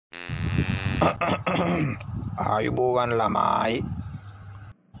ආයුබෝවන් ළමයි.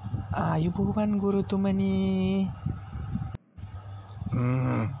 ආයුබෝවන් ගුරුතුමනි.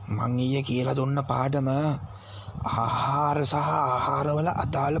 මං ඊයේ කියලා දුන්න පාඩම ආහාර සහ ආහාරවල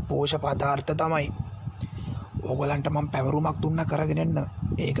අදාළ පෝෂ පදාර්ථ තමයි. ඕගලන්ට මං පැවරුමක් දුන්න කරගෙන එන්න.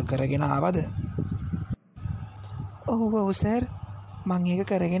 ඒක කරගෙන ආවද? ඔව් සර්, මං ඒක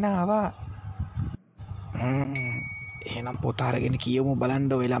කරගෙන ආවා. එහෙනම් පොත අරගෙන කියමු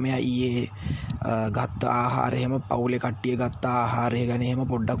බලන්න ඔය ළමයා ඊයේ ගත්ත ආහාර එහෙම පවුලේ කට්ටිය ගත්ත ආහාරය ගැන එහෙම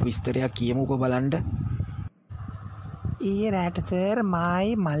පොඩ්ඩක් විස්තරයක් කියමුකෝ බලන්න. ඊයේ රාට සර්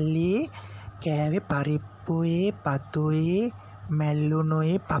මායි මල්ලි කෑවේ පරිප්පුවේ පතුයි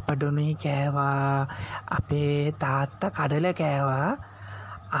මැල්ලුනුයි පපඩුනුයි කෑවා. අපේ තාත්තා කඩල කෑවා.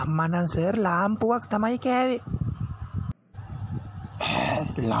 අම්මා නම් සර් ලාම්පුවක් තමයි කෑවේ.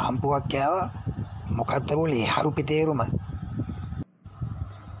 ලාම්පුවක් කෑවා? මොකක්ද බෝලේ හරුපි තේරුම?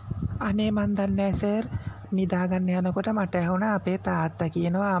 අනේ මන් දන්නේ සර්, නිදාගන්න යනකොට මට ඇහුණා අපේ තාත්තා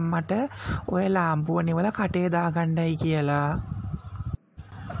කියනවා අම්මට ඔය ලාම්පුව නිවල කටේ දාගන්නයි කියලා.